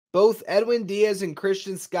Both Edwin Diaz and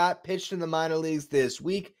Christian Scott pitched in the minor leagues this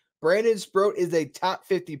week. Brandon Sproat is a top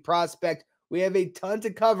 50 prospect. We have a ton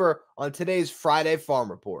to cover on today's Friday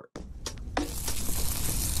Farm Report.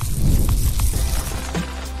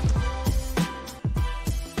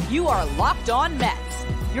 You are Locked On Mets,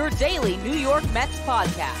 your daily New York Mets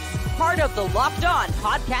podcast. Part of the Locked On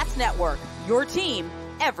Podcast Network, your team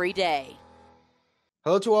every day.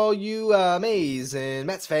 Hello to all you amazing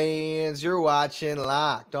Mets fans. You're watching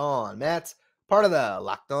Locked On Mets, part of the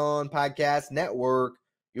Locked On Podcast Network,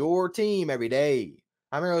 your team every day.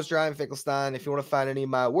 I'm your host, Ryan Finkelstein. If you want to find any of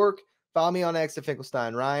my work, follow me on X at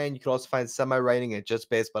Finkelstein Ryan. You can also find some of my writing at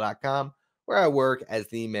justbaseball.com, where I work as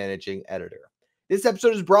the managing editor. This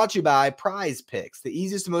episode is brought to you by Prize Picks, the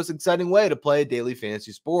easiest and most exciting way to play daily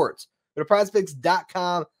fantasy sports. Go to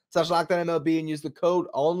prizepicks.com/LockedOnMLB and use the code,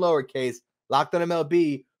 all in lowercase, Locked On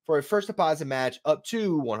MLB for a first deposit match up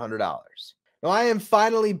to $100. Now, I am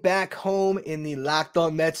finally back home in the Locked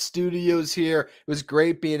On Mets studios here. It was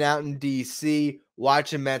great being out in D.C.,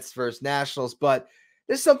 watching Mets versus Nationals, but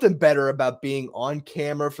there's something better about being on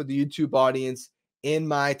camera for the YouTube audience in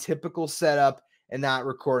my typical setup and not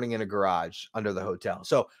recording in a garage under the hotel.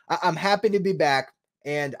 So I'm happy to be back,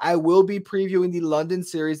 and I will be previewing the London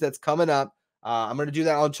series that's coming up. I'm going to do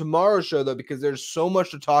that on tomorrow's show, though, because there's so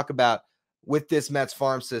much to talk about with this Mets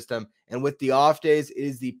farm system, and with the off days, it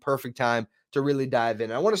is the perfect time to really dive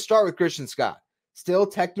in. I want to start with Christian Scott. Still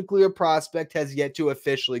technically a prospect, has yet to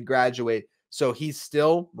officially graduate, so he's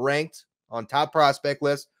still ranked on top prospect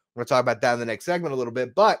list. We're going to talk about that in the next segment a little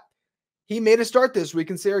bit, but he made a start this week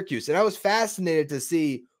in Syracuse, and I was fascinated to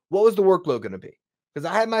see what was the workload going to be, because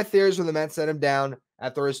I had my theories when the Mets set him down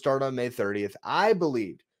after his start on May 30th. I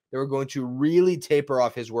believed they were going to really taper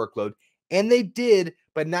off his workload, and they did,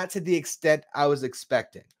 but not to the extent I was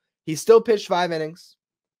expecting. He still pitched 5 innings.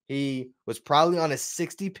 He was probably on a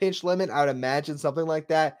 60-pitch limit. I would imagine something like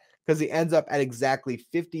that, because he ends up at exactly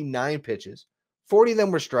 59 pitches. 40 of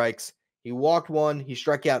them were strikes. He walked 1. He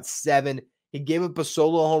struck out 7. He gave up a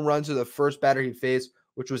solo home run to the first batter he faced,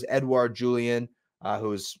 which was Edouard Julien,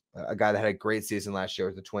 who's a guy that had a great season last year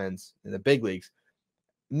with the Twins in the big leagues.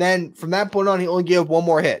 And then from that point on, he only gave up 1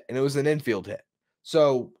 more hit, and it was an infield hit.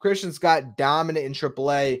 So Christian Scott dominant in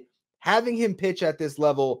AAA. Having him pitch at this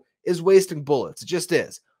level is wasting bullets. It just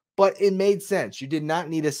is. But it made sense. You did not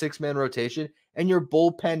need a 6-man rotation, and your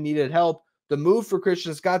bullpen needed help. The move for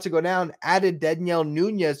Christian Scott to go down added Daniel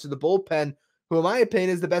Nunez to the bullpen, who in my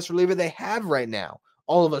opinion is the best reliever they have right now,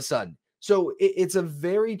 all of a sudden. So it's a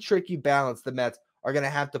very tricky balance the Mets are going to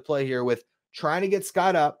have to play here with trying to get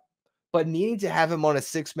Scott up, but needing to have him on a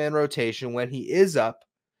 6-man rotation when he is up.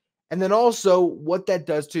 And then also what that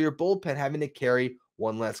does to your bullpen, having to carry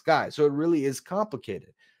 1 less guy. So it really is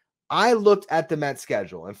complicated. I looked at the Mets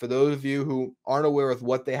schedule, and for those of you who aren't aware of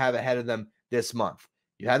what they have ahead of them this month,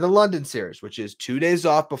 you have the London series, which is 2 days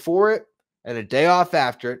off before it and a day off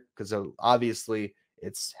after it, because obviously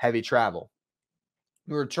it's heavy travel.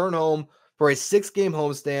 You return home for a 6-game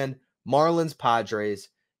homestand, Marlins, Padres.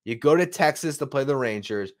 You go to Texas to play the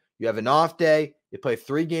Rangers. You have an off day. You play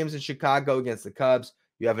 3 games in Chicago against the Cubs.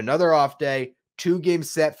 You have another off day, 2 games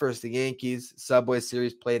set versus the Yankees, Subway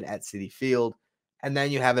Series played at Citi Field, and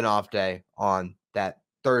then you have an off day on that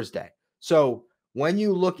Thursday. So when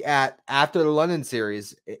you look at after the London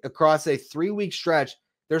series, across a 3-week stretch,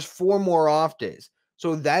 there's 4 more off days.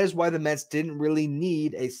 So that is why the Mets didn't really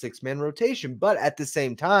need a 6-man rotation. But at the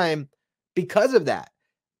same time, because of that,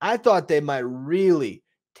 I thought they might really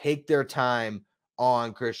take their time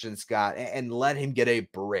on Christian Scott and let him get a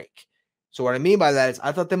break. So what I mean by that is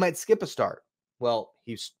I thought they might skip a start. Well,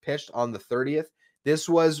 he pitched on the 30th. This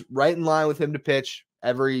was right in line with him to pitch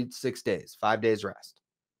every 6 days, 5 days rest.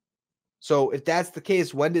 So if that's the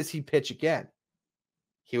case, when does he pitch again?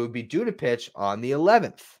 He would be due to pitch on the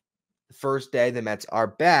 11th, the first day the Mets are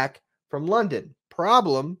back from London.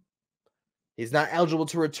 Problem, he's not eligible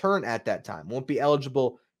to return at that time. Won't be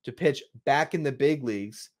eligible to pitch back in the big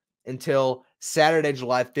leagues until Saturday,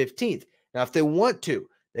 July 15th. Now, if they want to,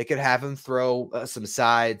 they could have him throw some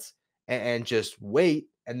sides and just wait,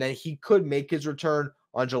 and then he could make his return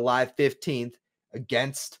on July 15th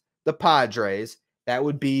against the Padres. That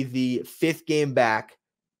would be the 5th game back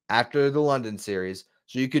after the London series,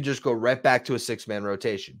 so you could just go right back to a 6-man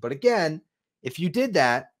rotation. But again, if you did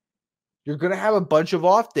that, you're going to have a bunch of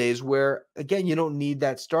off days where, again, you don't need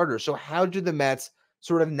that starter. So how do the Mets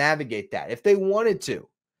sort of navigate that? If they wanted to,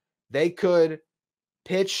 they could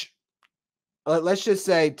pitch. Let's just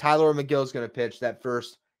say Tyler McGill is going to pitch that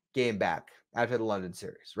first game back after the London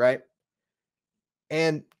series, right?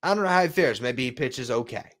 And I don't know how he fares. Maybe he pitches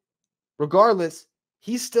okay. Regardless,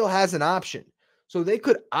 he still has an option. So they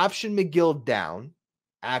could option McGill down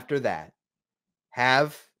after that,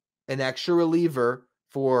 have an extra reliever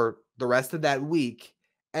for the rest of that week,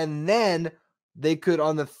 and then they could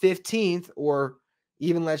on the 15th, or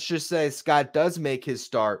even let's just say Scott does make his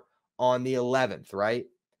start on the 11th, right?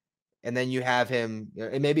 And then you have him,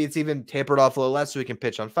 and maybe it's even tapered off a little less so he can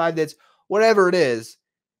pitch on 5 days, whatever it is.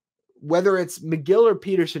 Whether it's McGill or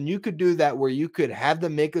Peterson, you could do that where you could have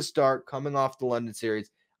them make a start coming off the London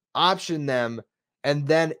series, option them, and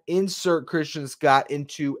then insert Christian Scott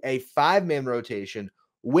into a 5-man rotation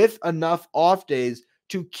with enough off days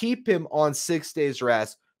to keep him on 6 days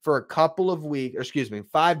rest for a couple of weeks,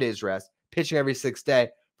 5 days rest, pitching every 6th day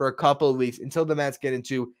for a couple of weeks until the Mets get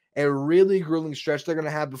into a really grueling stretch they're going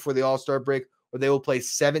to have before the All-Star break, where they will play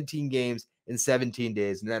 17 games in 17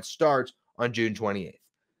 days, and that starts on June 28th.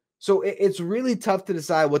 So it's really tough to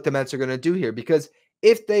decide what the Mets are going to do here, because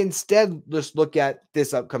if they instead just look at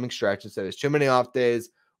this upcoming stretch and say there's too many off days,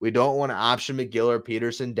 we don't want to option McGill or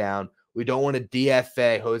Peterson down, we don't want to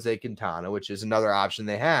DFA Jose Quintana, which is another option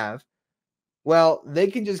they have, well, they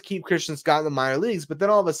can just keep Christian Scott in the minor leagues. But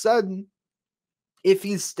then all of a sudden, if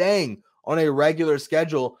he's staying on a regular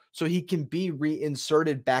schedule so he can be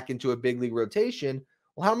reinserted back into a big league rotation,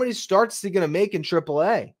 well, how many starts is he going to make in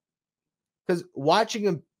AAA? Because watching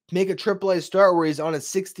him make a AAA start where he's on a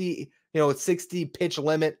 60 pitch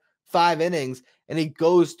limit, 5 innings, and he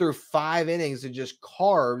goes through 5 innings and just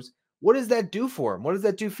carves, what does that do for him? What does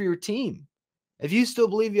that do for your team? If you still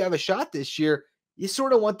believe you have a shot this year, you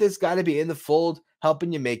sort of want this guy to be in the fold,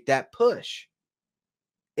 helping you make that push.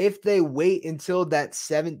 If they wait until that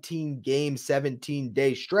 17-game,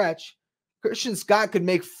 17-day stretch, Christian Scott could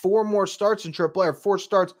make 4 more starts in AAA, or 4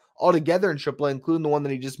 starts altogether in AAA, including the one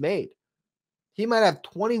that he just made. He might have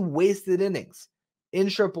 20 wasted innings in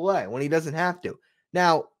AAA when he doesn't have to.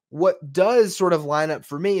 Now, what does sort of line up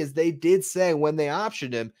for me is they did say when they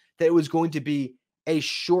optioned him that it was going to be a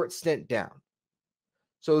short stint down.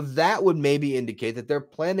 So that would maybe indicate that they're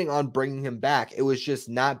planning on bringing him back. It was just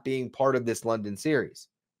not being part of this London series.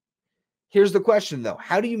 Here's the question, though.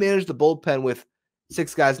 How do you manage the bullpen with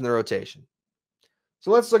 6 guys in the rotation?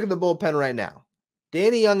 So let's look at the bullpen right now.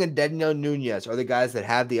 Danny Young and Daniel Nunez are the guys that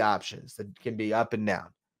have the options that can be up and down.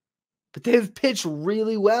 But they've pitched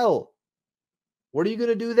really well. What are you going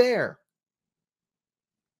to do there?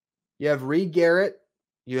 You have Reed Garrett.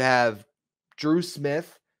 You have Drew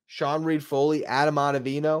Smith, Sean Reed-Foley, Adam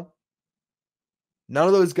Ottavino. None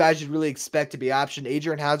of those guys you'd really expect to be optioned.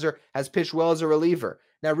 Adrian Hauser has pitched well as a reliever.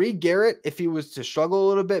 Now, Reed Garrett, if he was to struggle a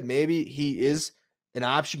little bit, maybe he is an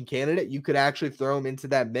option candidate. You could actually throw him into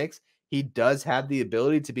that mix. He does have the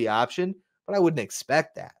ability to be optioned, but I wouldn't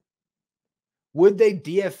expect that. Would they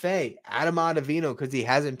DFA Adam Ottavino because he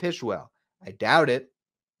hasn't pitched well? I doubt it.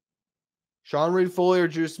 Sean Reed-Foley or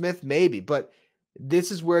Drew Smith, maybe. But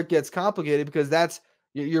this is where it gets complicated, because that's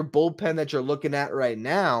your bullpen that you're looking at right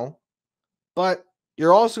now. But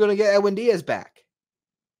you're also going to get Edwin Diaz back.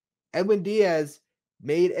 Edwin Diaz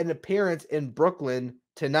made an appearance in Brooklyn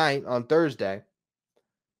tonight on Thursday.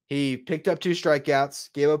 He picked up 2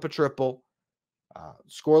 strikeouts, gave up a triple,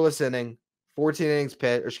 scoreless inning,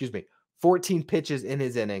 14 pitches in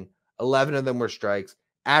his inning. 11 of them were strikes.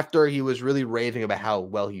 After he was really raving about how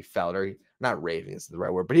well he felt, or not raving is the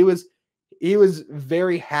right word, but he was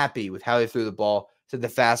very happy with how he threw the ball. Said the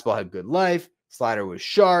fastball had good life, slider was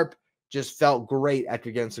sharp, just felt great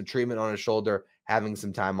after getting some treatment on his shoulder, having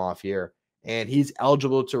some time off here. And he's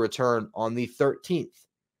eligible to return on the 13th.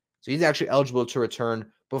 So he's actually eligible to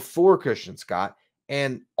return before Christian Scott,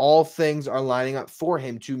 and all things are lining up for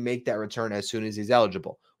him to make that return as soon as he's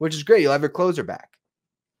eligible, which is great. You'll have your closer back.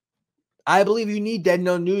 I believe you need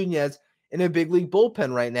Daniel Nunez in a big league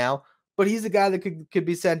bullpen right now, but he's the guy that could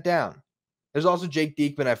be sent down. There's also Jake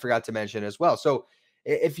Diekman I forgot to mention as well. So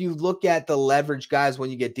if you look at the leverage guys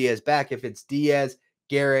when you get Diaz back, if it's Diaz,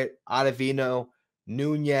 Garrett, Ottavino,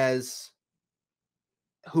 Nunez,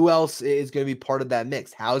 who else is going to be part of that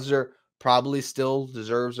mix? Hauser probably still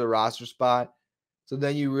deserves a roster spot. So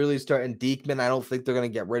then you really start, and Diekman, I don't think they're going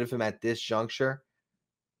to get rid of him at this juncture.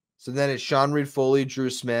 So then it's Sean Reed-Foley,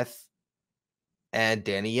 Drew Smith, and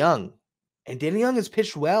Danny Young. And Danny Young has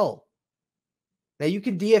pitched well. Now you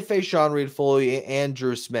can DFA Sean Reed-Foley and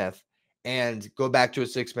Drew Smith and go back to a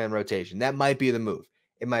 6-man rotation. That might be the move.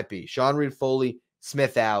 It might be Sean Reed-Foley,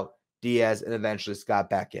 Smith out, Diaz, and eventually Scott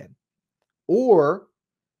back in. Or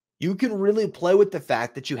you can really play with the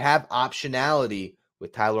fact that you have optionality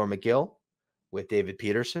with Tyler McGill, with David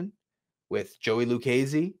Peterson, with Joey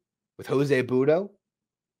Lucchesi, with Jose Budo.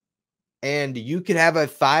 And you can have a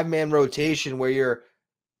 5-man rotation where you're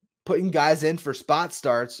putting guys in for spot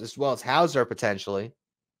starts as well as Hauser potentially.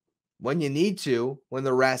 when you need to, when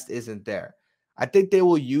the rest isn't there. I think they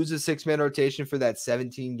will use a 6-man rotation for that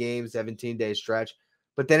 17-game, 17-day stretch,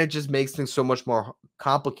 but then it just makes things so much more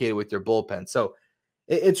complicated with your bullpen. So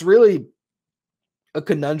it's really a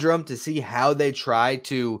conundrum to see how they try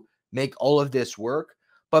to make all of this work.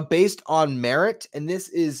 But based on merit, and this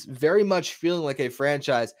is very much feeling like a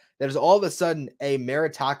franchise that is all of a sudden a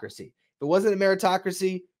meritocracy. If it wasn't a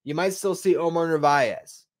meritocracy, you might still see Omar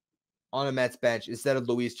Narvaez on a Mets bench instead of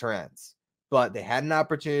Luis Torrens. But they had an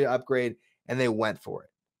opportunity to upgrade, and they went for it.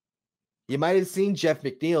 You might have seen Jeff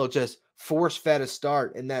McNeil just force-fed a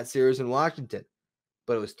start in that series in Washington.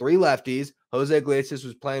 But it was 3 lefties. Jose Iglesias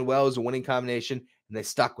was playing well as a winning combination, and they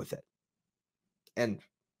stuck with it. And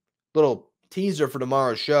little teaser for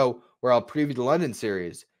tomorrow's show where I'll preview the London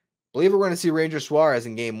series. I believe we're going to see Ranger Suarez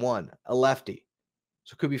in game 1, a lefty.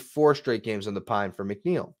 So it could be 4 straight games on the pine for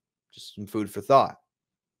McNeil. Just some food for thought.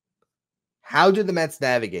 How do the Mets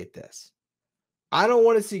navigate this? I don't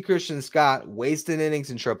want to see Christian Scott wasting innings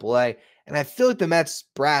in AAA, and I feel like the Mets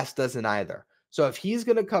brass doesn't either. So if he's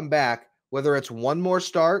going to come back, whether it's one more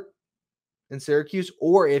start in Syracuse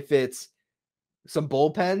or if it's some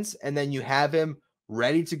bullpens and then you have him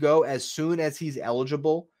ready to go as soon as he's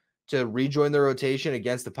eligible to rejoin the rotation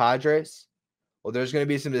against the Padres, well, there's going to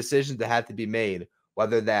be some decisions that have to be made,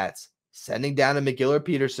 whether that's sending down a McGill or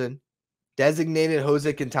Peterson, designated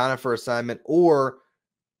Jose Quintana for assignment, or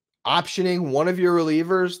optioning one of your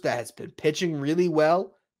relievers that has been pitching really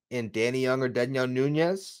well in Danny Young or Daniel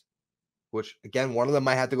Nunez, which, again, one of them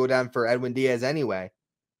might have to go down for Edwin Diaz anyway.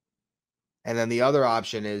 And then the other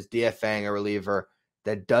option is DFAing a reliever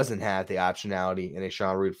that doesn't have the optionality in a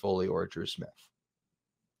Sean Reed-Foley or a Drew Smith.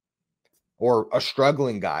 Or a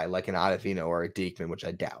struggling guy like an Ottavino or a Diekman, which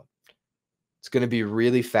I doubt. It's going to be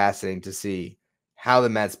really fascinating to see how the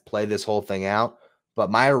Mets play this whole thing out. But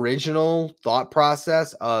my original thought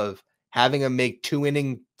process of having him make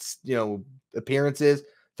 2-inning, appearances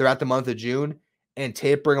throughout the month of June and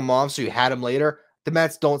tapering him off so you had him later, the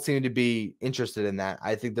Mets don't seem to be interested in that.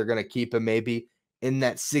 I think they're going to keep him maybe in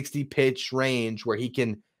that 60-pitch range where he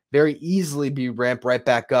can very easily be ramped right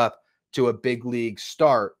back up to a big league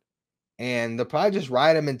start. And they'll probably just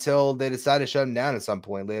ride him until they decide to shut him down at some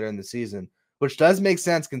point later in the season, which does make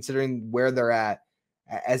sense considering where they're at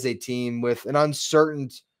as a team with an uncertain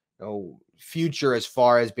future as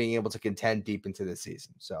far as being able to contend deep into the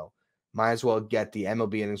season. So might as well get the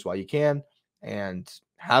MLB innings while you can. And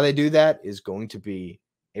how they do that is going to be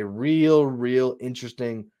a real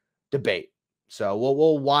interesting debate. So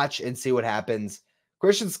we'll watch and see what happens.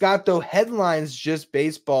 Christian Scott, though, headlines just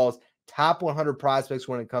baseball's top 100 prospects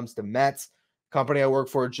when it comes to Mets. Company I work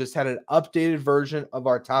for just had an updated version of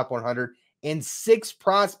our top 100, and 6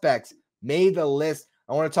 prospects made the list.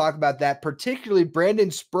 I want to talk about that, particularly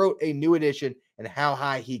Brandon Sproat, a new addition, and how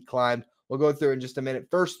high he climbed. We'll go through in just a minute.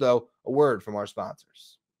 First, though, a word from our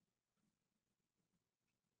sponsors.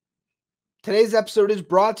 Today's episode is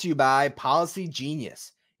brought to you by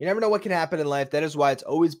Policygenius. You never know what can happen in life. That is why it's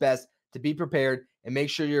always best to be prepared and make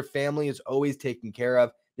sure your family is always taken care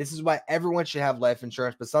of. This is why everyone should have life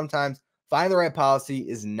insurance, but sometimes finding the right policy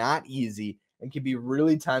is not easy and can be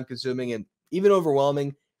really time-consuming and even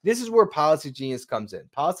overwhelming. This is where Policygenius comes in.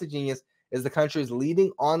 Policygenius is the country's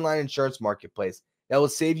leading online insurance marketplace that will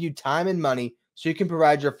save you time and money so you can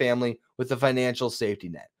provide your family with a financial safety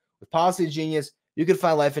net. With Policygenius, you can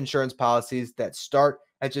find life insurance policies that start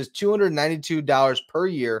at just $292 per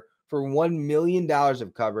year for $1 million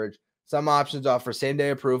of coverage. Some options offer same-day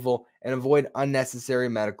approval and avoid unnecessary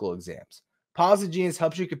medical exams. Policygenius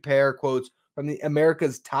helps you compare quotes from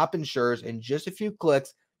America's top insurers in just a few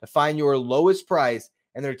clicks to find your lowest price,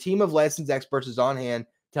 and their team of licensed experts is on hand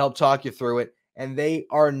to help talk you through it, and they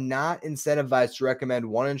are not incentivized to recommend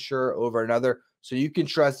one insurer over another, so you can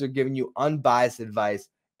trust they're giving you unbiased advice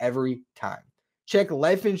every time. Check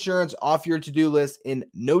life insurance off your to-do list in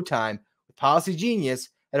no time with Policygenius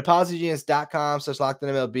at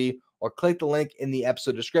policygenius.com/LockedOnMLB or click the link in the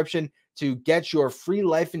episode description to get your free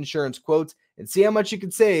life insurance quotes and see how much you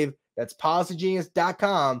can save. That's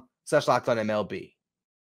policygenius.com/LockedOnMLB.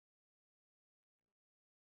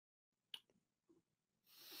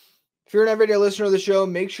 If you're an everyday listener of the show,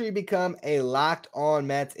 make sure you become a Locked On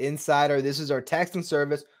Mets insider. This is our texting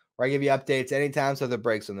service where I give you updates anytime so the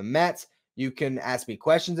breaks on the Mets. You can ask me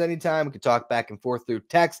questions anytime. We can talk back and forth through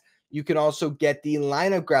text. You can also get the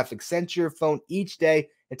lineup graphic sent to your phone each day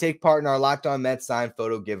and take part in our Locked On Mets signed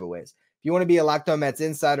photo giveaways. If you want to be a Locked On Mets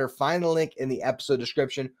insider, find the link in the episode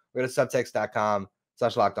description. Go to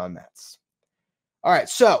subtext.com/LockedOnMets. All right,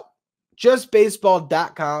 so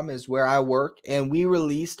justbaseball.com is where I work, and we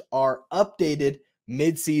released our updated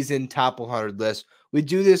midseason top 100 list. We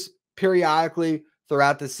do this periodically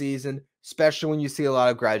throughout the season, especially when you see a lot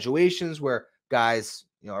of graduations where guys,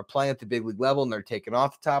 are playing at the big league level and they're taking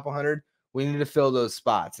off the top 100. We need to fill those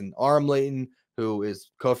spots. And Aram Layton, who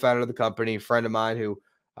is co-founder of the company, friend of mine who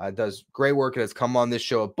does great work and has come on this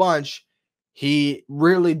show a bunch, he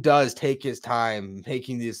really does take his time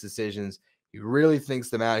making these decisions. He really thinks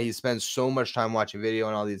them out. He spends so much time watching video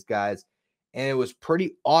on all these guys. And it was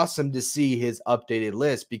pretty awesome to see his updated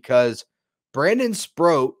list because Brandon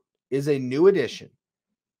Sproat is a new addition.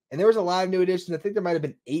 And there was a lot of new additions. I think there might have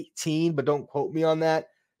been 18, but don't quote me on that.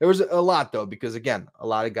 There was a lot, though, because, again, a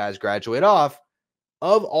lot of guys graduate off.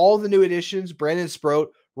 Of all the new additions, Brandon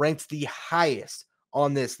Sproat ranks the highest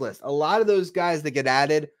on this list. A lot of those guys that get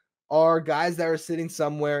added are guys that are sitting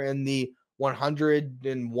somewhere in the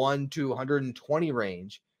 101 to 120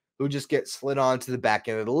 range who just get slid on to the back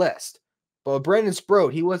end of the list. But with Brandon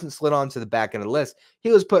Sproat, he wasn't slid on to the back end of the list. He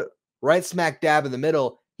was put right smack dab in the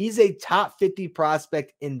middle. He's a top 50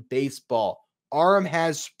 prospect in baseball. Aram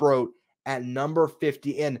has Sproat at number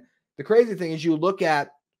 50. And the crazy thing is you look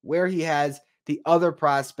at where he has the other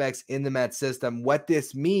prospects in the Mets system, what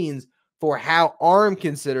this means for how Aram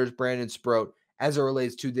considers Brandon Sproat as it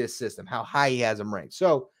relates to this system, how high he has him ranked.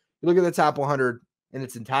 So you look at the top 100 in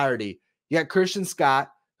its entirety. You got Christian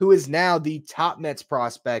Scott, who is now the top Mets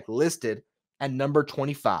prospect listed at number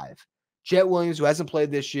 25. Jet Williams, who hasn't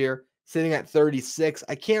played this year, sitting at 36.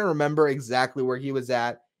 I can't remember exactly where he was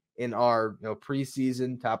at in our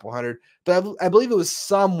preseason top 100, but I believe it was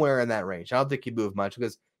somewhere in that range. I don't think he moved much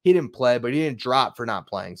because he didn't play, but he didn't drop for not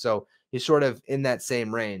playing. So he's sort of in that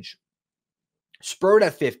same range. Sproat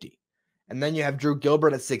at 50. And then you have Drew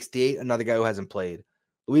Gilbert at 68, another guy who hasn't played.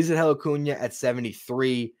 Luisangel Acuna at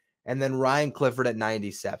 73, and then Ryan Clifford at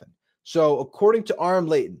 97. So according to Aram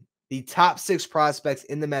Layton, the top 6 prospects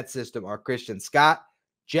in the Mets system are Christian Scott,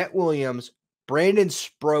 Jet Williams, Brandon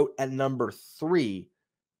Sproat at number 3,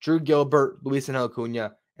 Drew Gilbert, Luisangel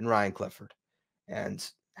Acuna, and Ryan Clifford. And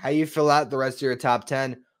how you fill out the rest of your top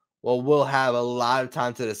 10, well, we'll have a lot of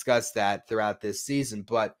time to discuss that throughout this season.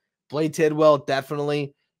 But Blade Tidwell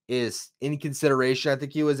definitely is in consideration. I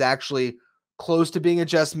think he was actually close to being a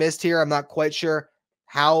just missed here. I'm not quite sure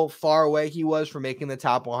how far away he was from making the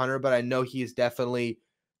top 100, but I know he's definitely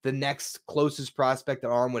the next closest prospect that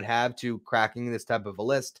Aram would have to cracking this type of a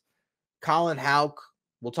list. Colin Houck,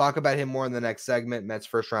 we'll talk about him more in the next segment. Mets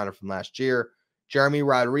first rounder from last year. Jeremy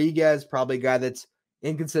Rodriguez, probably a guy that's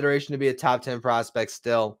in consideration to be a top 10 prospect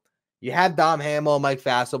still. You have Dom Hamill and Mike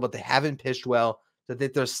Fassel, but they haven't pitched well. So I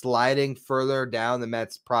think they're sliding further down the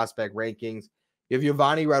Mets prospect rankings. You have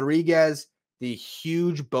Giovanni Rodriguez, the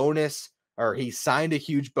huge bonus, or he signed a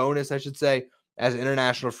huge bonus, I should say, as an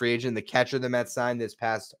international free agent, the catcher the Mets signed this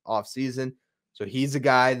past offseason. So he's a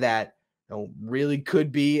guy that really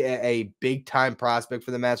could be a big-time prospect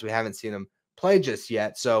for the Mets. We haven't seen him play just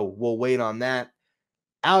yet, so we'll wait on that.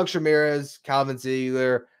 Alex Ramirez, Calvin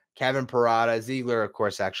Ziegler, Kevin Parada. Ziegler, of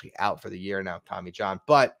course, actually out for the year now, Tommy John,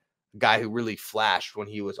 but a guy who really flashed when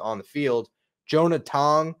he was on the field. Jonah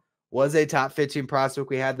Tong was a top 15 prospect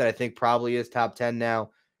we had that I think probably is top 10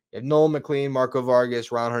 now. You have Nolan McLean, Marco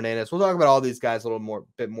Vargas, Ron Hernandez. We'll talk about all these guys a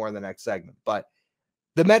bit more in the next segment. But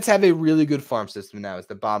the Mets have a really good farm system now is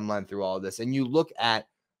the bottom line through all of this. And you look at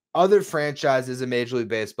other franchises in Major League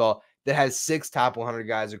Baseball that has 6 top 100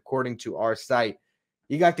 guys according to our site.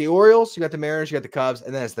 You got the Orioles, you got the Mariners, you got the Cubs,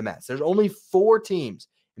 and then it's the Mets. There's only 4 teams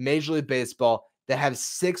in Major League Baseball that have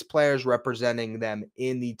 6 players representing them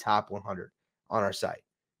in the top 100 on our site.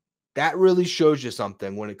 That really shows you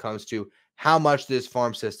something when it comes to how much this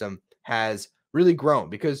farm system has really grown,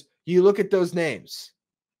 because you look at those names.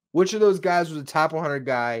 Which of those guys was a top 100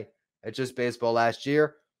 guy at Just Baseball last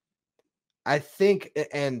year? I think,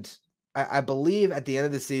 and I believe at the end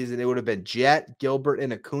of the season, it would have been Jet, Gilbert,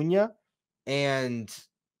 and Acuna. And,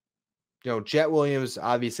 Jet Williams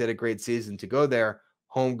obviously had a great season to go there.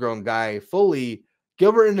 Homegrown guy fully.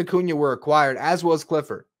 Gilbert and Acuna were acquired, as was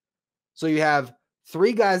Clifford. So you have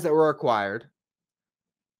 3 guys that were acquired.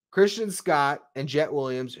 Christian Scott and Jet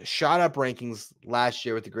Williams shot up rankings last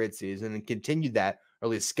year with a great season and continued that, or at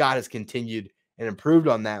least Scott has continued and improved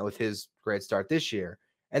on that with his great start this year.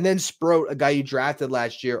 And then Sproat, a guy you drafted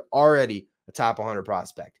last year, already a top 100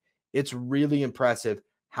 prospect. It's really impressive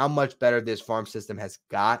how much better this farm system has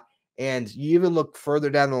got. And you even look further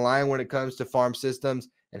down the line when it comes to farm systems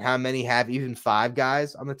and how many have even 5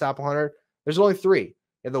 guys on the top 100. There's only 3. You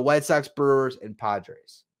have the White Sox, Brewers, and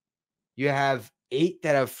Padres. You have 8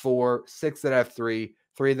 that have 4, 6 that have 3,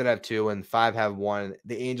 3 that have 2, and 5 have 1.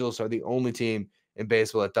 The Angels are the only team in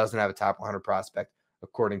baseball that doesn't have a top 100 prospect,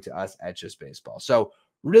 according to us at Just Baseball. So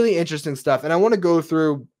really interesting stuff. And I want to go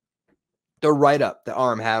through the write-up that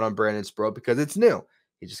Arm had on Brandon Sproat because it's new.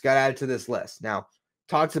 He just got added to this list. Now,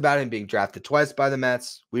 talks about him being drafted twice by the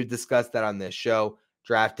Mets. We've discussed that on this show.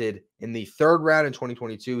 Drafted in the 3rd round in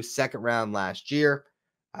 2022, 2nd round last year.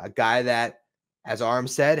 A guy that, as Arm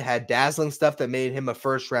said, had dazzling stuff that made him a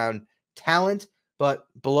 1st-round talent, but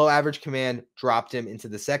below average command dropped him into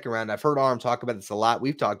the 2nd round. I've heard Arm talk about this a lot.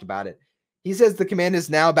 We've talked about it. He says the command is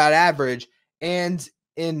now about average, and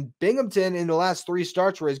in Binghamton, in the last 3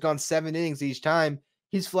 starts where he's gone 7 innings each time,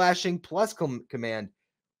 he's flashing plus command.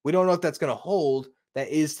 We don't know if that's going to hold. That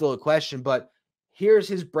is still a question, but here's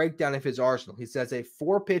his breakdown of his arsenal. He says a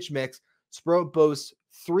 4-pitch mix. Sproat boasts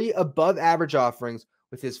 3 above-average offerings,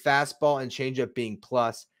 with his fastball and changeup being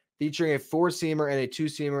plus, featuring a 4-seamer and a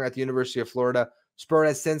 2-seamer at the University of Florida. Sproat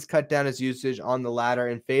has since cut down his usage on the latter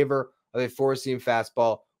in favor of a 4-seam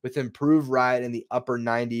fastball with improved ride in the upper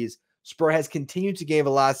 90s. Sproat has continued to gain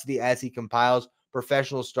velocity as he compiles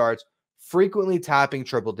professional starts, frequently topping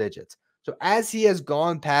triple digits. So as he has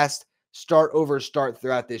gone past start over start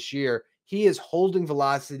throughout this year, he is holding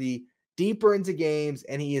velocity deeper into games,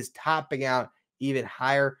 and he is topping out even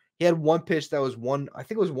higher. He had one pitch that was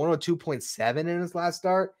 102.7 in his last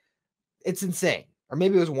start. It's insane. Or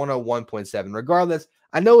maybe it was 101.7. Regardless,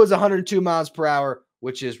 I know it was 102 miles per hour,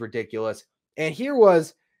 which is ridiculous. And here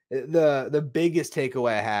was the biggest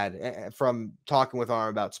takeaway I had from talking with Arm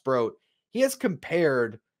about Sproat. He has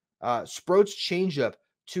compared Sproat's changeup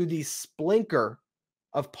to the splinker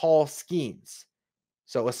of Paul Skeens.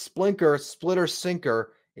 So a splinter, splitter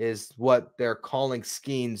sinker is what they're calling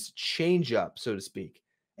Skeens' changeup, so to speak.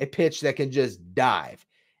 A pitch that can just dive.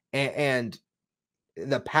 And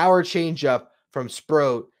the power changeup from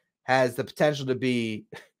Sproat has the potential to be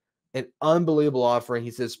an unbelievable offering.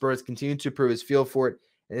 He says Sproat has continued to improve his feel for it,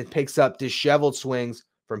 and it picks up disheveled swings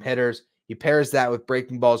from hitters. He pairs that with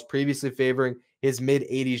breaking balls previously favoring his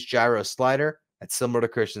mid-80s gyro slider. That's similar to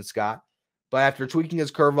Christian Scott. But after tweaking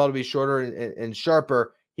his curveball to be shorter and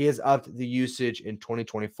sharper, he has upped the usage in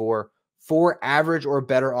 2024. 4 average or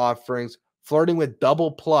better offerings, flirting with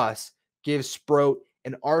double plus, gives Sproat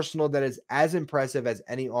an arsenal that is as impressive as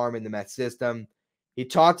any arm in the Mets system. He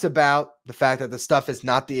talks about the fact that the stuff is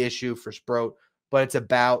not the issue for Sproat, but it's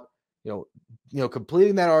about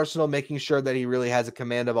completing that arsenal, making sure that he really has a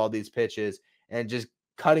command of all these pitches, and just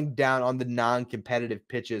cutting down on the non-competitive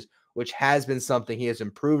pitches, which has been something he has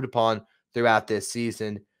improved upon throughout this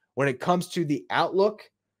season. When it comes to the outlook,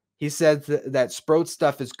 he said that Sproat's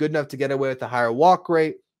stuff is good enough to get away with a higher walk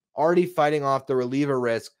rate, already fighting off the reliever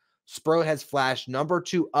risk. Sproat has flashed number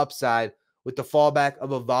 2 upside with the fallback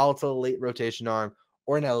of a volatile late rotation arm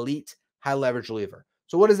or an elite high leverage reliever.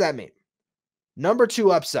 So what does that mean? Number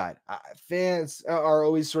 2 upside. Fans are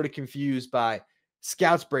always sort of confused by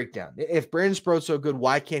scouts breakdown. If Brandon Sproat's so good,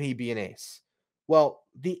 why can't he be an ace? Well,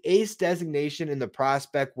 the ace designation in the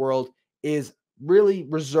prospect world is really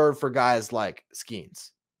reserved for guys like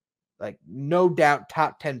Skeens. Like, no doubt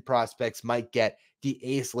top 10 prospects might get the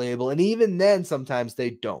ace label, and even then sometimes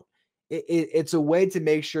they don't. It's a way to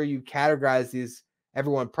make sure you categorize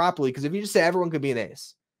everyone properly, because if you just say everyone could be an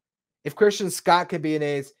ace, if Christian Scott could be an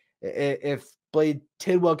ace, if Blade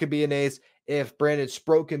Tidwell could be an ace, if Brandon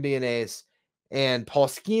Sproat can be an ace, and Paul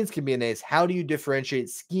Skeens can be an ace, how do you differentiate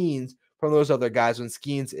Skeens from those other guys when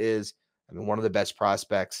Skeens is, one of the best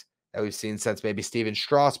prospects that we've seen since maybe Steven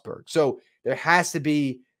Strasburg? So there has to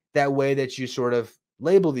be that way that you sort of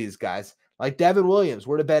label these guys. Like Devin Williams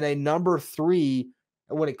would have been a number 3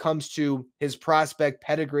 when it comes to his prospect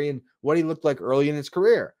pedigree and what he looked like early in his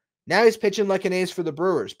career. Now he's pitching like an ace for the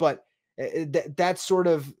Brewers, but that's sort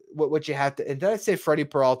of what you have to. And did I say Freddie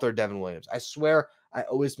Peralta or Devin Williams? I swear I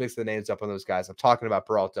always mix the names up on those guys. I'm talking about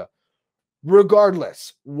Peralta.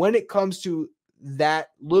 Regardless, when it comes to that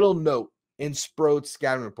little note in Sproat's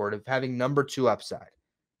scouting report of having number 2 upside,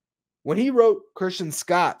 when he wrote Christian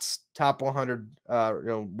Scott's top 100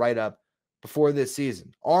 write-up before this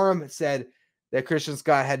season, Arm said that Christian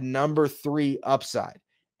Scott had number 3 upside.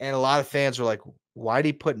 And a lot of fans were like, why did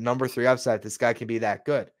he put number 3 upside? This guy can be that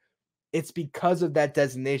good. It's because of that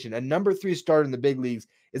designation. A number 3 starter in the big leagues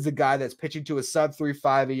is a guy that's pitching to a sub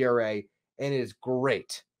 3.5 ERA and is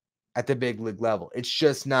great at the big league level. It's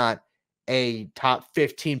just not a top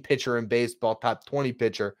 15 pitcher in baseball, top 20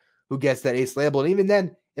 pitcher who gets that ace label. And even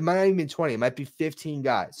then, it might not even be 20. It might be 15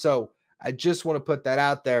 guys. So I just want to put that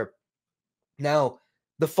out there. Now,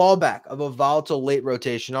 the fallback of a volatile late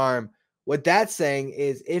rotation arm, what that's saying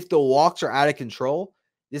is if the walks are out of control,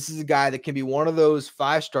 this is a guy that can be one of those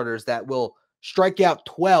 5 starters that will strike out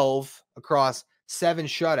 12 across 7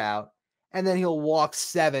 shutout, and then he'll walk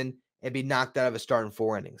 7 and be knocked out of a start in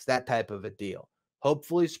 4 innings. That type of a deal.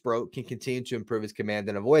 Hopefully, Sproat can continue to improve his command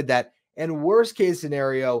and avoid that. And worst case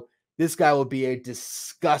scenario, this guy will be a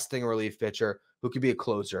disgusting relief pitcher who could be a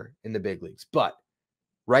closer in the big leagues. But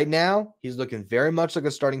right now, he's looking very much like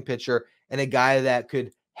a starting pitcher and a guy that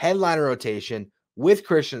could headline a rotation with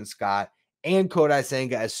Christian Scott and Kodai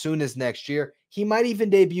Senga as soon as next year. He might even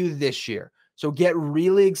debut this year. So get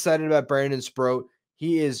really excited about Brandon Sproat.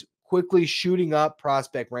 He is quickly shooting up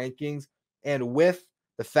prospect rankings. And with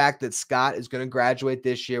the fact that Scott is going to graduate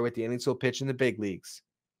this year with the innings he'll pitch in the big leagues,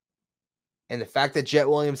 and the fact that Jet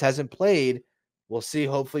Williams hasn't played, we'll see.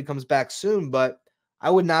 Hopefully comes back soon. But I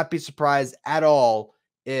would not be surprised at all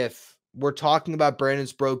if we're talking about Brandon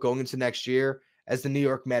Sproat going into next year as the New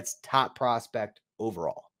York Mets' top prospect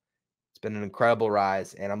overall. It's been an incredible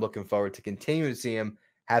rise, and I'm looking forward to continuing to see him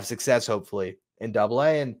have success, hopefully, in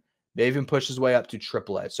Double-A, and maybe even push his way up to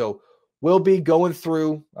Triple-A. So we'll be going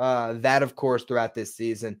through that, of course, throughout this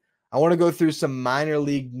season. I want to go through some minor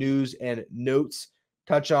league news and notes,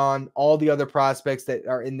 touch on all the other prospects that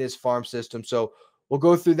are in this farm system. So we'll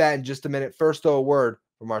go through that in just a minute. First, though, a word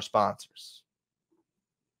from our sponsors.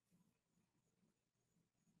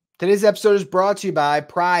 Today's episode is brought to you by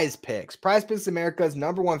Prize Picks. Prize Picks is America's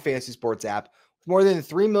 #1 fantasy sports app with more than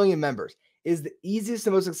 3 million members. It is the easiest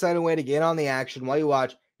and most exciting way to get on the action while you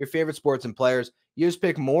watch your favorite sports and players. You just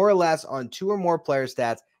pick more or less on 2 or more player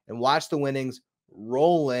stats and watch the winnings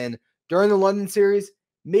roll in. During the London series,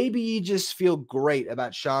 maybe you just feel great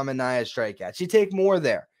about Sean Manaea's strikeouts. You take more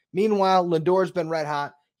there. Meanwhile, Lindor's been red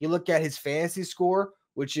hot. You look at his fantasy score,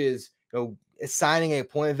 which is assigning a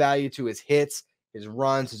point value to his hits, his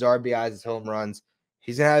runs, his RBIs, his home runs.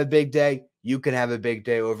 He's going to have a big day. You can have a big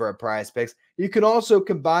day over at Prize Picks. You can also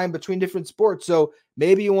combine between different sports. So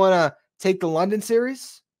maybe you want to take the London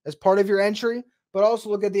series as part of your entry, but also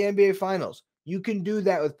look at the NBA Finals. You can do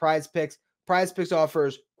that with Prize Picks. Prize Picks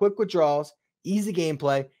offers quick withdrawals, easy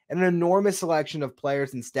gameplay, and an enormous selection of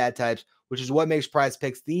players and stat types, which is what makes Prize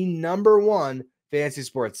Picks the #1 fantasy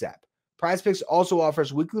sports app. Prize Picks also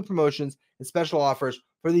offers weekly promotions and special offers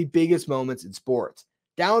for the biggest moments in sports.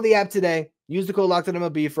 Download the app today. Use the code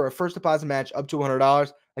LOCKEDONMLB for a first deposit match up to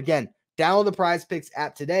 $100. Again, download the Prize Picks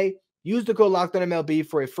app today. Use the code LOCKEDONMLB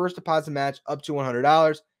for a first deposit match up to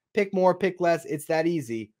 $100. Pick more, pick less. It's that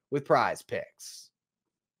easy with Prize Picks.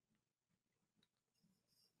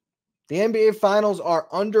 The NBA Finals are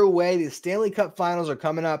underway. The Stanley Cup Finals are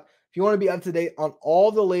coming up. If you want to be up to date on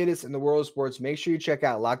all the latest in the world of sports, make sure you check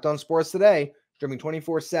out Locked On Sports Today, streaming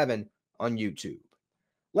 24/7 on YouTube.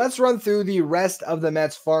 Let's run through the rest of the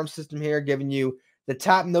Mets farm system here, giving you the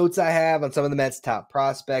top notes I have on some of the Mets' top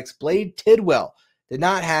prospects. Blade Tidwell did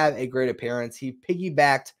not have a great appearance. He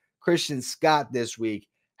piggybacked Christian Scott this week,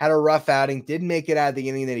 had a rough outing, didn't make it out of the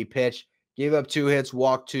inning that he pitched, gave up 2 hits,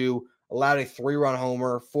 walked 2, allowed a 3-run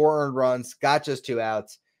homer, 4 earned runs, got just 2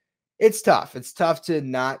 outs. It's tough. It's tough to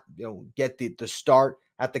not get the start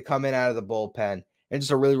at the coming out of the bullpen, and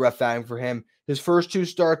just a really rough outing for him. His first 2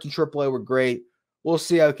 starts in AAA were great. We'll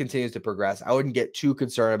see how it continues to progress. I wouldn't get too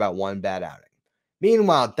concerned about one bad outing.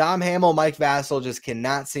 Meanwhile, Dom Hamill, Mike Vasil just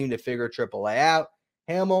cannot seem to figure AAA out.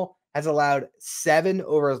 Hamill has allowed 7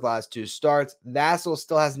 over his last 2 starts. Vasil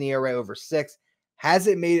still has an ERA over 6.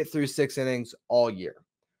 Hasn't made it through 6 innings all year.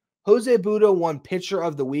 Jose Budo won Pitcher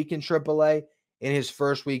of the Week in AAA in his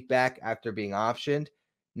first week back after being optioned.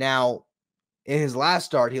 Now, in his last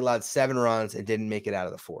start, he allowed 7 runs and didn't make it out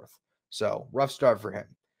of the 4th. So, rough start for him.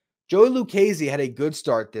 Joey Lucchesi had a good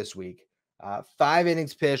start this week. 5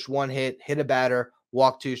 innings pitched, 1 hit, hit a batter,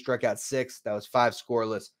 walked 2, struck out 6. That was 5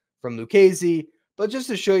 scoreless from Lucchesi. But just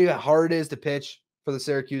to show you how hard it is to pitch for the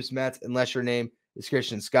Syracuse Mets, unless your name is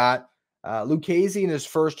Christian Scott, Lucchesi in his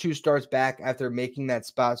first 2 starts back after making that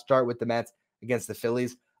spot start with the Mets against the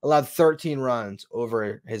Phillies allowed 13 runs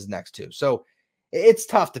over his next 2. So it's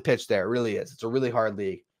tough to pitch there. It really is. It's a really hard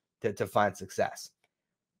league to find success.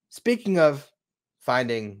 Speaking of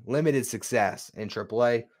finding limited success in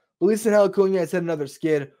AAA, Luis Angel Acuna has had another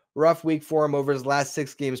skid. Rough week for him over his last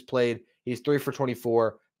 6 games played. He's 3 for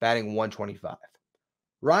 24, batting .125.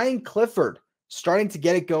 Ryan Clifford starting to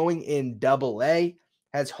get it going in Double-A.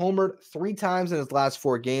 Has homered 3 times in his last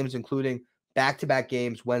 4 games, including back-to-back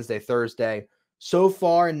games Wednesday, Thursday. So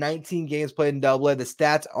far in 19 games played in Double-A, the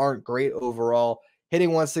stats aren't great overall. Hitting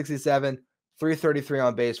 .167, .333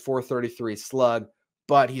 on base, .433 slug,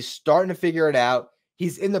 but he's starting to figure it out.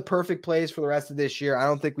 He's in the perfect place for the rest of this year. I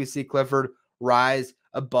don't think we see Clifford rise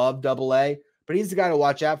above Double-A, but he's the guy to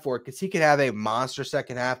watch out for because he could have a monster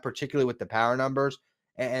second half, particularly with the power numbers.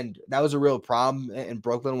 And that was a real problem in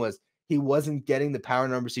Brooklyn, was he wasn't getting the power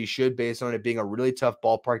numbers he should based on it being a really tough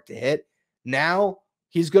ballpark to hit. Now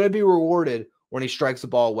he's going to be rewarded when he strikes the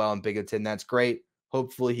ball well in Binghamton. That's great.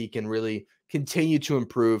 Hopefully he can really continue to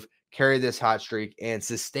improve, carry this hot streak and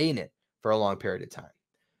sustain it for a long period of time.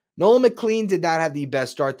 Nolan McLean did not have the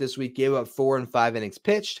best start this week, gave up 4 and 5 innings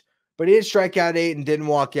pitched, but he did strike out 8 and didn't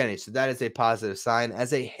walk any, so that is a positive sign.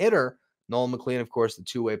 As a hitter, Nolan McLean, of course, the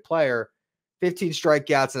two-way player, 15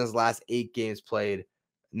 strikeouts in his last 8 games played,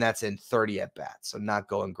 and that's in 30 at-bats, so not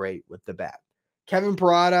going great with the bat. Kevin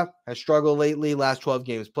Parada has struggled lately, last 12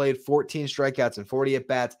 games played, 14 strikeouts and 40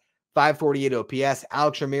 at-bats, 548 OPS.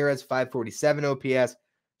 Alex Ramirez, 547 OPS.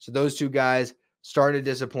 So those two guys started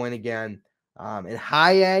to disappoint again. In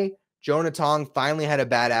high A, Jonah Tong finally had a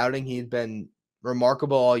bad outing. He'd been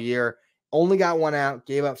remarkable all year. Only got 1 out,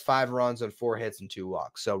 gave up 5 runs on 4 hits and 2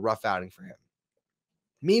 walks. So rough outing for him.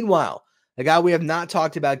 Meanwhile, the guy we have not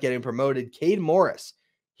talked about getting promoted, Cade Morris.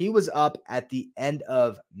 He was up at the end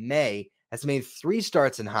of May, has made 3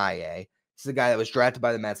 starts in high A. This is a guy that was drafted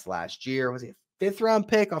by the Mets last year. Was he a 5th-round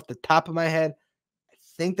pick off the top of my head? I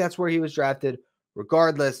think that's where he was drafted.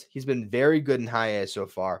 Regardless, he's been very good in high A so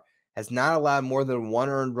far. Has not allowed more than 1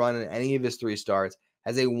 earned run in any of his 3 starts.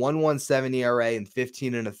 Has a 1.17 ERA in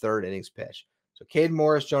 15 1/3 innings pitched. So Cade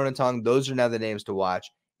Morris, Jonah Tong, those are now the names to watch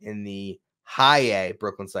in the high A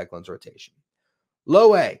Brooklyn Cyclones rotation.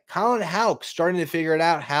 Low A, Colin Houck starting to figure it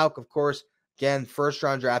out. Houck, of course, again,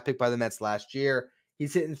 first-round draft pick by the Mets last year.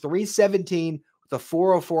 He's hitting .317 with a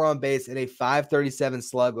 404 on base and a .537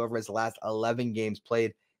 slug over his last 11 games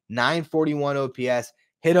played. 941 OPS,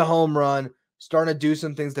 hit a home run, starting to do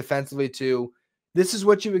some things defensively too. This is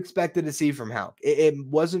what you expected to see from Houck. It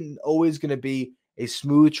wasn't always going to be a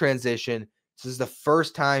smooth transition. This is the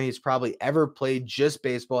first time he's probably ever played just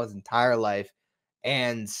baseball his entire life.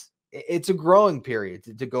 And it's a growing period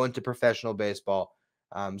to go into professional baseball.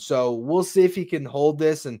 So we'll see if he can hold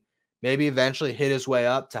this and maybe eventually hit his way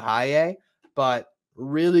up to high A. But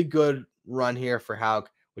really good run here for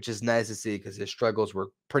Houck, which is nice to see because his struggles were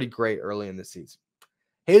pretty great early in the season.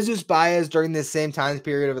 Jesus Baez, during this same time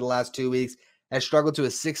period over the last 2 weeks, has struggled to a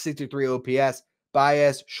 .663 OPS.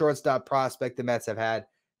 Baez, shortstop prospect the Mets have had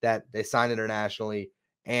that they signed internationally.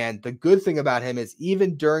 And the good thing about him is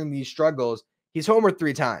even during these struggles, he's homered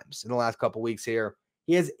 3 times in the last couple weeks here.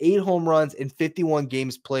 He has 8 home runs in 51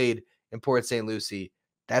 games played in Port St. Lucie.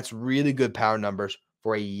 That's really good power numbers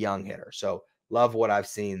for a young hitter. So love what I've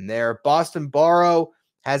seen there. Boston Barrow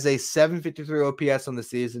has a .753 OPS on the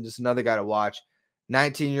season. Just another guy to watch.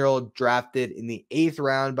 19-year-old drafted in the 8th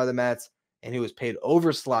round by the Mets, and he was paid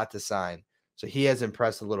over slot to sign. So he has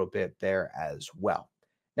impressed a little bit there as well.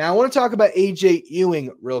 Now I want to talk about A.J.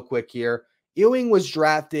 Ewing real quick here. Ewing was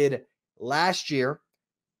drafted last year,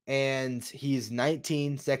 and he's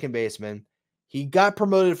 19, second baseman. He got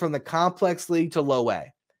promoted from the complex league to low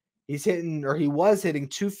A. He was hitting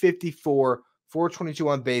 .254, 422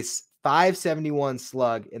 on base, .571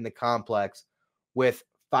 slug in the complex with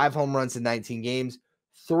 5 home runs in 19 games.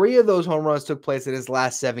 3 of those home runs took place in his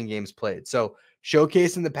last 7 games played. So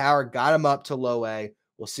showcasing the power, got him up to low A.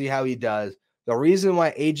 We'll see how he does. The reason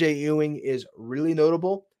why A.J. Ewing is really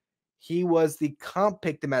notable, he was the comp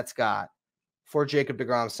pick the Mets got for Jacob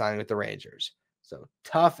deGrom signing with the Rangers. So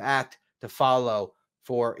tough act to follow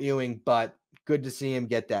for Ewing, but good to see him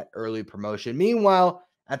get that early promotion. Meanwhile,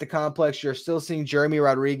 at the complex, you're still seeing Jeremy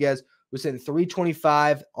Rodriguez, who's hitting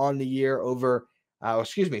 .325 on the year over,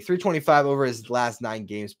 .325 over his last 9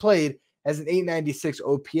 games played, has an .896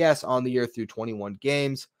 OPS on the year through 21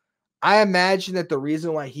 games. I imagine that the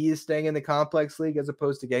reason why he is staying in the complex league as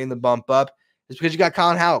opposed to getting the bump up is because you got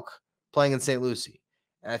Colin Houck playing in St. Lucie.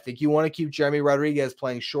 And I think you want to keep Jeremy Rodriguez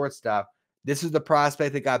playing shortstop. This is the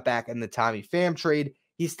prospect that got back in the Tommy Pham trade.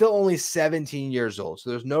 He's still only 17 years old, so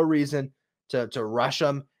there's no reason to rush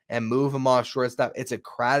him and move him off shortstop. It's a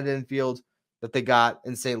crowded infield that they got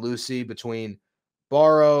in St. Lucie between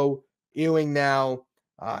Barrow, Ewing now,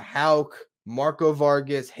 Houck, Marco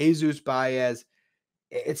Vargas, Jesus Baez.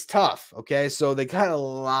 It's tough, okay? So they got a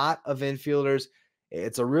lot of infielders.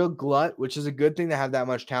 It's a real glut, which is a good thing to have that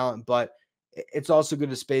much talent, but it's also good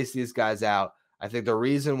to space these guys out. I think the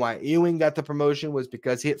reason why Ewing got the promotion was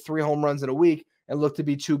because he hit 3 home runs in a week and looked to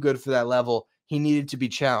be too good for that level. He needed to be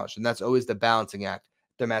challenged, and that's always the balancing act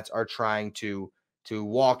the Mets are trying to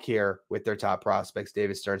walk here with their top prospects.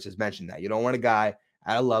 David Stearns has mentioned that. You don't want a guy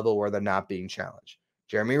at a level where they're not being challenged.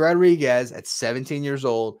 Jeremy Rodriguez, at 17 years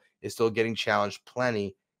old, is still getting challenged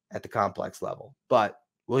plenty at the complex level. But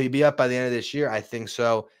will he be up by the end of this year? I think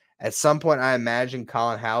so. At some point, I imagine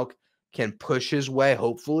Colin Houck can push his way,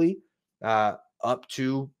 hopefully, up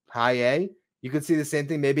to high A. You could see the same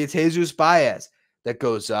thing. Maybe it's Jesus Baez that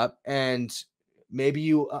goes up, and maybe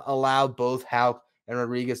you allow both Houck and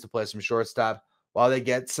Rodriguez to play some shortstop while they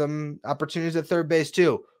get some opportunities at third base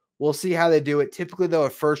too. We'll see how they do it. Typically, though, a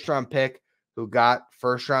first-round pick who got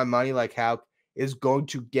first-round money like Houck is going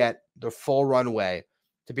to get the full runway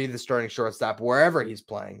to be the starting shortstop wherever he's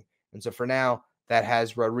playing. And so for now, that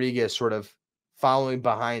has Rodriguez sort of following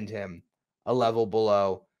behind him a level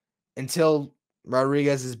below until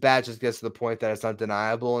Rodriguez's bat just gets to the point that it's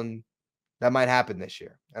undeniable, and that might happen this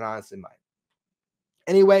year, and honestly might.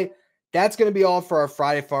 Anyway, that's going to be all for our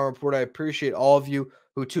Friday Farm Report. I appreciate all of you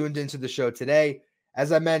who tuned into the show today.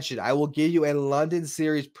 As I mentioned, I will give you a London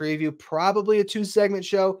series preview, probably a 2-segment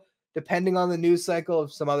show, depending on the news cycle.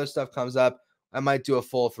 If some other stuff comes up, I might do a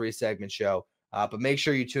full 3-segment show. But make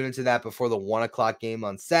sure you tune into that before the 1 o'clock game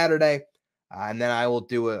on Saturday. And then I will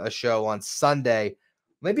do a show on Sunday.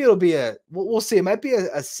 Maybe it'll be we'll see. It might be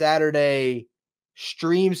a Saturday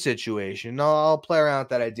stream situation. I'll play around with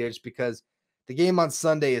that idea just because the game on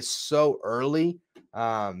Sunday is so early.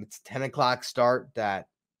 It's 10 o'clock start that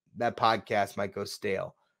podcast might go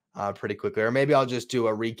stale pretty quickly. Or maybe I'll just do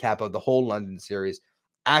a recap of the whole London series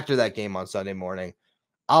after that game on Sunday morning.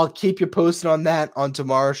 I'll keep you posted on that on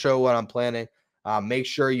tomorrow's show, what I'm planning. Make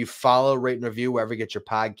sure you follow, rate, and review wherever you get your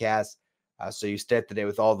podcasts so you stay up to date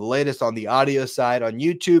with all the latest on the audio side on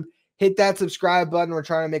YouTube. Hit that subscribe button. We're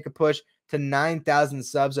trying to make a push to 9,000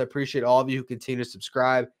 subs. I appreciate all of you who continue to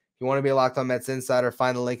subscribe. If you want to be a Locked On Mets insider,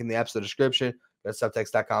 find the link in the episode description. Go to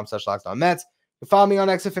subtext.com/LockedOnMets. You follow me on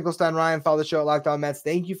X at Finkelstein Ryan. Follow the show at Locked On Mets.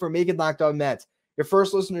 Thank you for making Locked On Mets your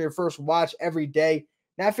first listener, your first watch every day.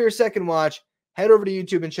 Now for your second watch, head over to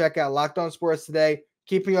YouTube and check out Locked On Sports Today,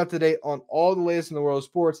 keeping you up to date on all the latest in the world of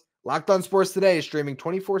sports. Locked On Sports Today is streaming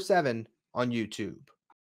 24/7 on YouTube.